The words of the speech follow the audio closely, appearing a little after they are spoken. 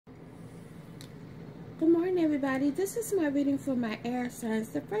Good morning, everybody. This is my reading for my air signs.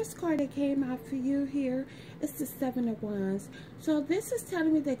 The first card that came out for you here is the Seven of Wands. So this is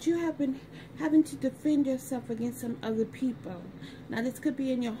telling me that you have been having to defend yourself against some other people. Now this could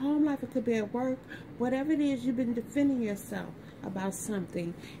be in your home life, it could be at work. Whatever it is, you've been defending yourself about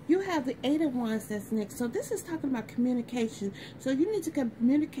something. You have the Eight of Wands that's next. So this is talking about communication. So you need to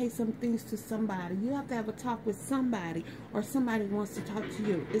communicate some things to somebody. You have to have a talk with somebody, or somebody wants to talk to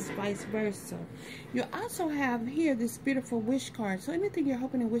you. It's vice versa. You also have here this beautiful wish card. So anything you're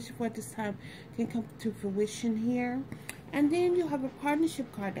hoping and wishing for at this time can come to fruition here. And then you have a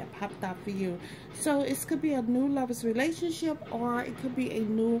partnership card that popped out for you. So it could be a new lover's relationship, or it could be a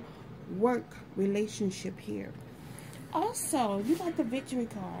new work relationship here. Also, you got the victory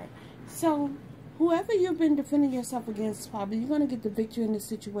card. So whoever you've been defending yourself against, probably you're going to get the victory in this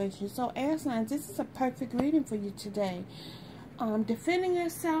situation. So air signs, this is a perfect reading for you today. Defending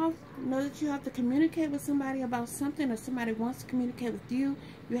yourself, know that you have to communicate with somebody about something, or somebody wants to communicate with you.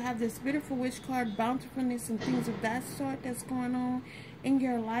 You have this beautiful wish card, bountifulness and things of that sort that's going on in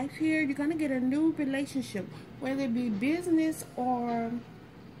your life here. You're going to get a new relationship, whether it be business or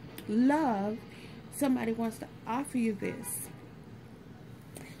love. Somebody wants to offer you this,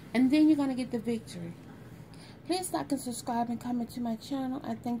 and then you're going to get the victory. Please like and subscribe and comment to my channel.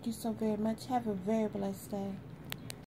 I thank you so very much. Have a very blessed day.